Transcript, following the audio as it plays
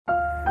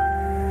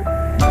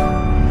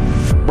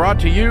Brought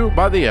to you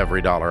by the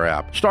EveryDollar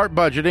app. Start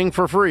budgeting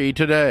for free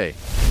today.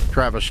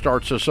 Travis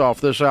starts us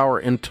off this hour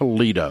in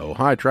Toledo.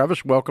 Hi,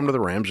 Travis. Welcome to the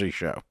Ramsey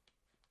Show.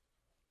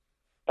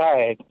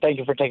 Hi. Thank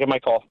you for taking my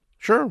call.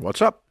 Sure. What's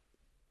up?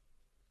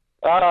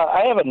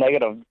 I have a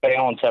negative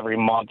balance every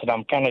month, and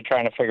I'm kind of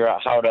trying to figure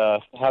out how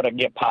to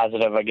get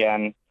positive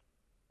again.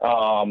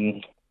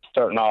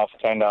 Starting off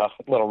kind of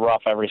a little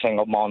rough every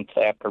single month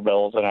after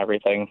bills and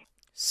everything.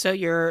 So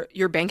your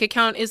bank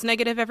account is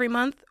negative every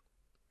month?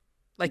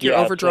 Like you're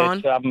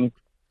overdrawn?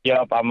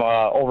 Yep, I'm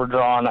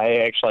overdrawn.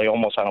 I actually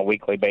almost on a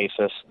weekly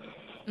basis.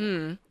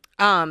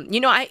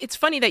 It's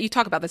funny that you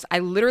talk about this. I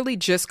literally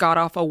just got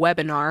off a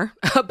webinar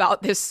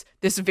about this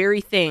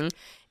very thing.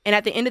 And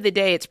at the end of the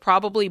day, it's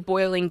probably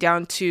boiling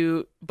down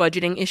to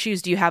budgeting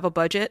issues. Do you have a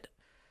budget?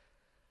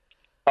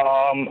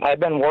 I've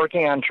been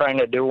working on trying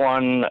to do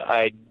one.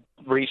 I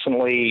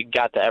recently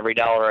got the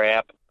EveryDollar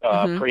app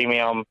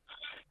premium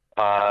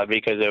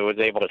because it was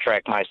able to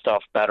track my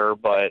stuff better.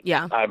 But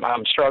yeah.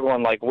 I'm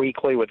struggling like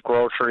weekly with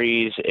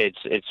groceries.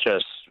 It's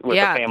just with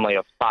a family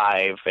of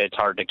 5, it's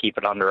hard to keep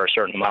it under a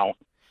certain amount.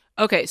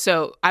 Okay,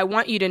 so I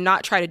want you to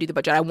not try to do the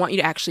budget. I want you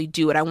to actually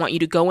do it. I want you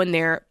to go in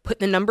there, put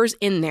the numbers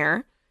in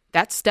there.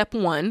 That's step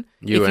one.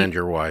 You and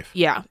your wife.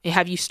 Yeah.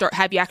 Have you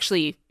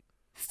actually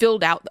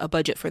filled out a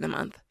budget for the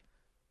month?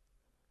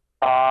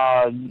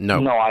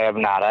 No, I have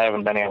not. I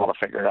haven't been able to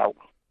figure it out.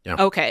 Yeah.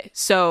 Okay.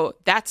 So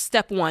that's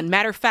step one.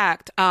 Matter of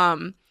fact, I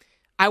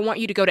want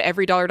you to go to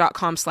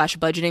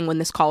everydollar.com/budgeting when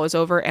this call is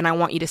over, and I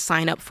want you to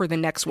sign up for the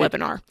next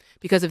webinar.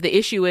 Because if the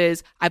issue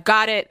is, I've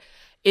got it,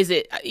 is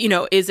it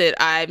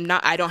I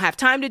don't have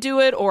time to do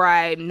it, or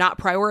I'm not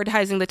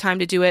prioritizing the time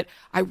to do it?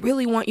 I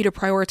really want you to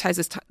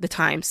prioritize the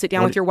time. Sit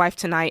down with your wife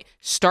tonight.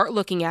 Start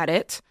looking at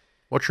it.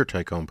 What's your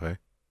take-home pay?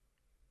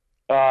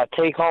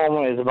 Take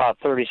home is about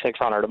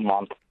 $3,600 a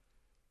month.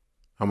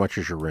 How much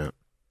is your rent?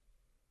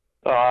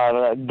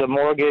 The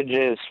mortgage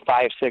is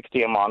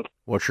 $560 a month.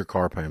 What's your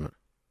car payment?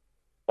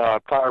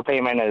 Car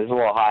payment is a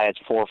little high. It's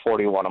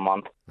 $441 a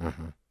month.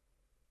 Mm-hmm.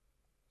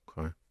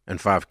 Okay.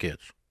 And 5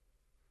 kids?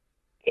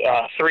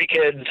 3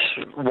 kids,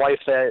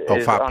 wife that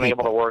is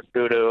unable to work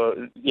due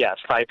to,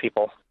 5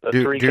 people.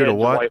 3 kids, to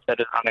what? Wife that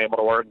is unable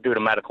to work due to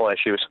medical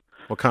issues.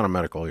 What kind of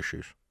medical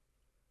issues?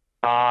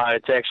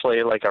 It's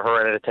actually like a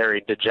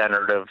hereditary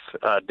degenerative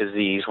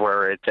disease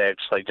where it's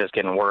actually just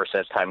getting worse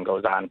as time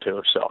goes on,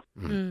 too. So.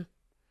 Mm.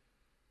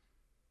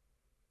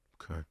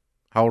 Okay.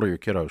 How old are your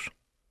kiddos?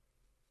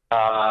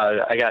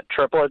 I got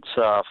triplets,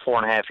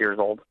 4.5 years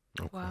old.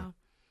 Okay. Wow.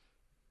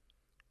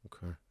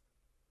 Okay.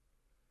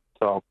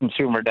 So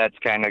consumer debt's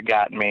kind of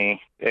got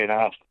me in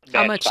a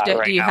How much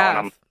debt do you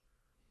have?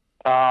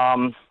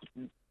 Not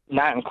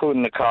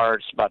including the car,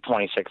 it's about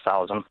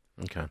 $26,000.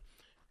 Okay.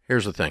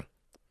 Here's the thing.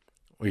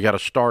 We got to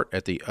start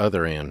at the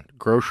other end.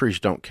 Groceries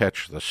don't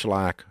catch the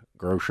slack.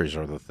 Groceries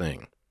are the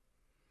thing.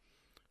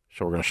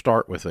 So we're going to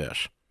start with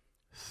this.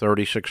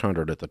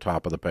 $3,600 at the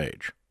top of the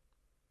page.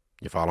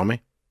 You follow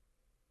me?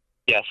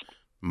 Yes.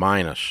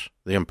 Minus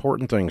the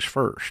important things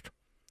first.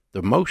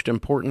 The most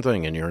important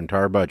thing in your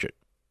entire budget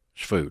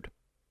is food.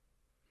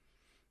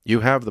 You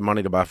have the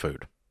money to buy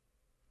food.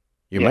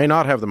 You may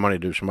not have the money to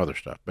do some other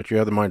stuff, but you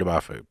have the money to buy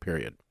food,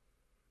 period.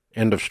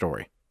 End of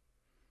story.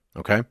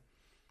 Okay?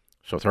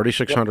 So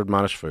 $3,600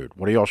 minus food.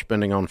 What are y'all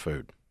spending on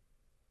food?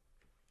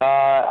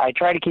 I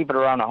try to keep it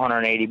around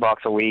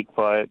 $180 a week,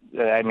 but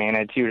I mean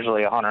it's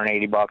usually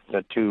 $180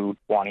 to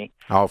 $220.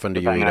 How often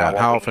do you eat out?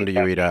 How often do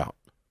you eat out?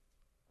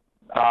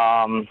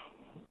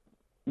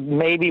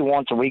 Maybe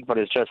once a week, but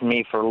it's just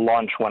me for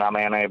lunch when I'm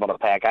unable to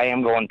pack. I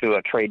am going to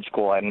a trade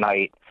school at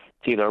night.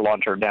 It's either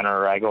lunch or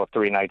dinner. I go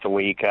 3 nights a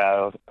week.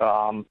 Okay.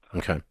 All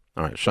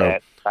right. So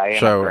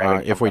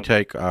if we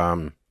take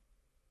 $800,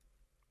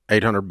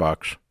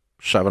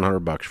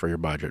 $700 for your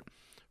budget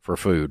for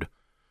food,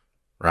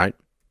 right?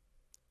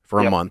 For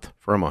a month,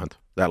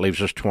 that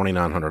leaves us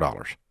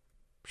 $2,900.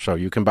 So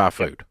you can buy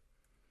food.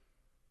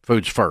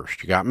 Food's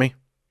first. You got me?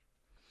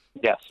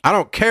 Yes. I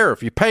don't care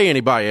if you pay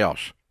anybody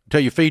else until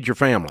you feed your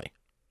family.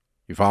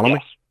 You follow me?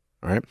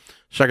 All right.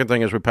 Second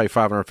thing is we pay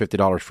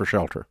 $550 for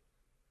shelter.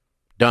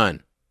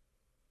 Done.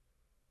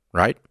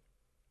 Right?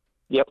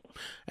 Yep.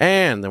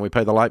 And then we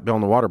pay the light bill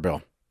and the water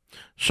bill.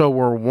 So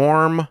we're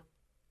warm,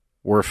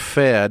 we're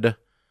fed,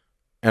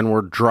 and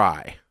we're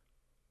dry.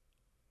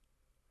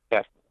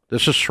 Yes.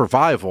 This is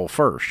survival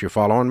first. You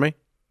following me?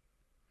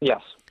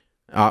 Yes.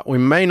 We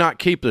may not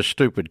keep this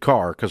stupid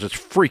car because it's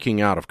freaking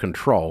out of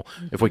control.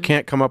 Mm-hmm. If we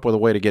can't come up with a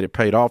way to get it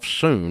paid off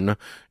soon,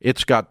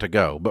 it's got to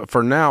go. But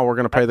for now, we're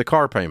going to pay the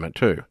car payment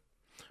too.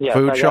 Yes,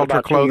 food,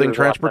 shelter, clothing,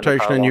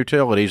 transportation, and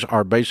utilities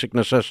are basic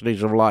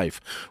necessities of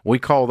life. We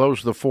call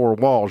those the 4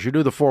 walls. You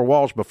do the 4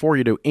 walls before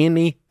you do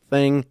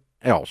anything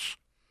else.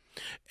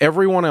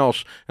 Everyone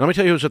else, and let me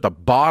tell you who's at the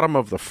bottom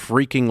of the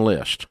freaking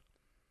list.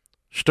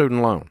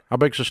 Student loan. How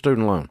big's a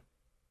student loan?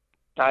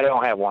 I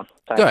don't have one.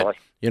 Thankfully. Good.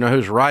 You know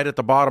who's right at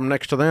the bottom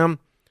next to them?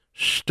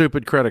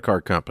 Stupid credit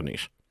card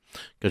companies.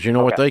 Because you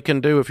know what they can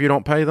do if you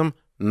don't pay them?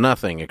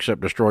 Nothing except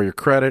destroy your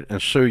credit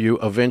and sue you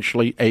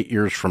eventually 8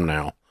 years from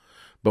now.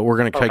 But we're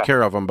going to take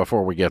care of them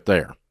before we get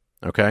there.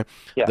 Okay?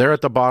 Yeah. They're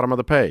at the bottom of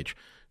the page.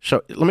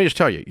 So let me just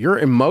tell you, your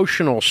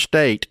emotional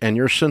state and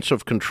your sense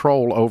of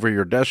control over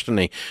your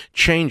destiny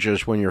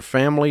changes when your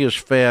family is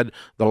fed,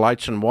 the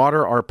lights and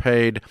water are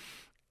paid,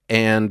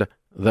 and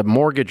the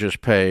mortgage is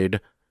paid,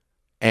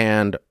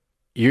 and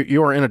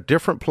you are in a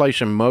different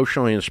place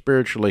emotionally and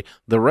spiritually.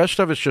 The rest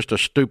of it's just a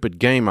stupid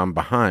game I'm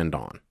behind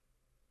on.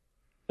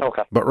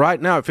 Okay. But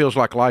right now it feels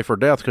like life or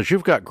death because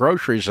you've got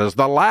groceries as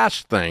the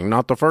last thing,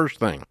 not the first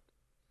thing.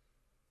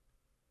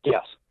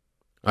 Yes.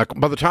 Like,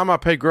 by the time I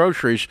pay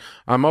groceries,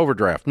 I'm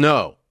overdraft.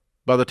 No.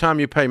 By the time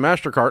you pay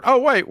MasterCard, oh,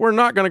 wait, we're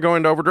not going to go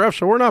into overdraft,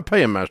 so we're not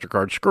paying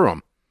MasterCard. Screw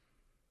them.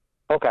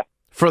 Okay.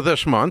 For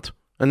this month,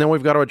 and then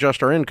we've got to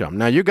adjust our income.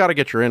 Now, you got to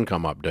get your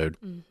income up, dude.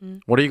 Mm-hmm.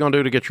 What are you going to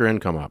do to get your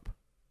income up?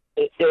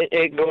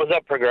 It goes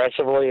up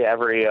progressively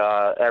every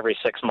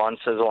 6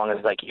 months as long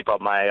as I keep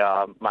up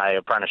my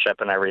apprenticeship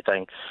and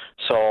everything.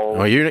 So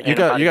well, you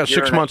got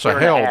 6 months of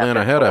hell then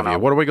ahead of you.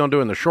 What are we going to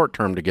do in the short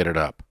term to get it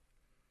up?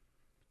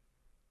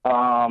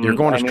 You're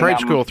going to trade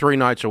school 3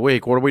 nights a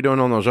week. What are we doing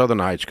on those other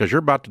nights? Because you're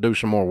about to do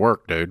some more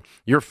work, dude.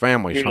 Your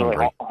family's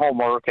hungry.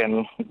 Homework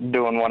and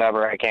doing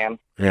whatever I can.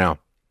 Yeah.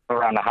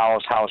 Around the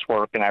house,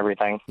 housework, and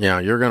everything. Yeah,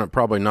 you're going to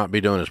probably not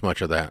be doing as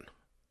much of that.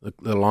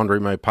 The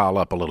laundry may pile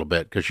up a little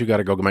bit because you got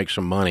to go make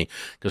some money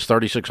because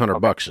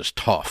 $3,600 is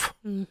tough.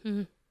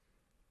 Mm-hmm.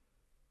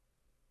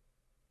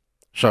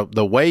 So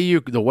the way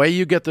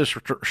you get this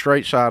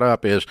straight side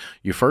up is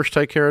you first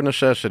take care of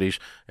necessities,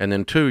 and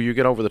then 2, you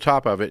get over the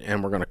top of it,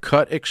 and we're going to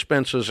cut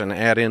expenses and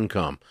add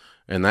income,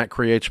 and that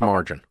creates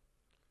margin.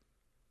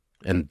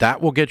 And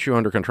that will get you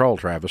under control,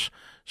 Travis.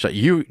 So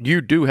you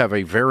do have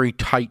a very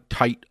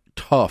tight,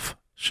 tough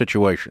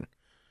situation.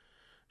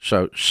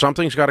 So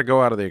something's got to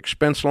go out of the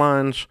expense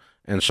lines,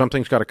 and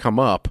something's got to come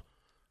up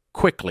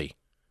quickly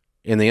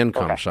in the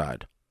income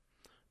side.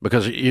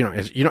 Because,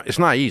 it's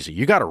not easy.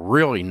 You got a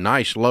really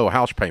nice low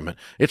house payment.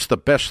 It's the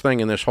best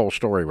thing in this whole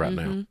story right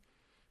now.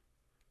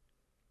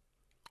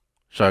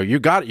 So you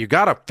got a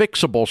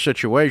fixable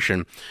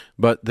situation,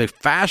 but the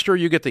faster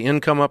you get the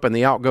income up and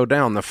the out go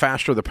down, the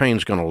faster the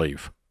pain's going to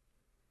leave.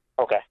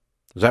 Okay.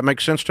 Does that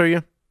make sense to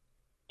you?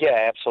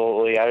 Yeah,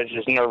 absolutely. I was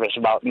just nervous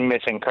about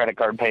missing credit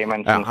card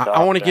payments and stuff.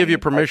 I want to give you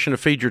permission to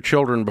feed your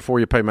children before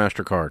you pay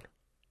MasterCard.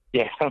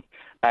 Yeah.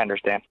 I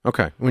understand.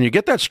 Okay. When you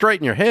get that straight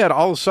in your head,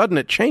 all of a sudden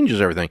it changes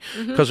everything.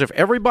 Because if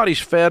everybody's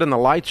fed and the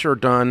lights are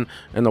done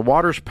and the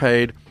water's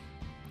paid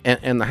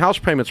and the house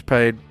payment's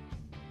paid,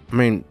 I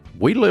mean,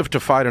 we live to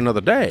fight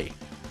another day.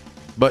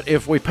 But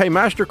if we pay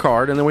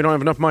MasterCard and then we don't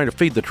have enough money to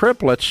feed the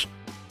triplets,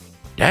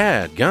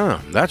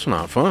 dadgum, that's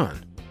not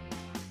fun.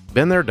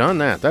 Been there, done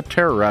that. That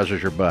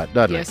terrorizes your butt,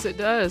 doesn't it? Yes, it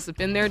does.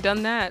 Been there,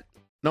 done that.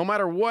 No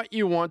matter what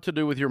you want to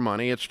do with your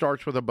money, it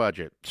starts with a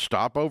budget.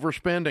 Stop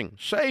overspending.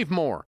 Save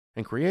more.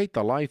 And create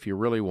the life you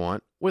really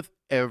want with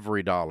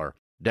EveryDollar.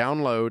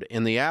 Download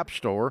in the App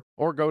Store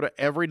or go to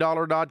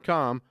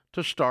everydollar.com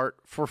to start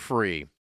for free.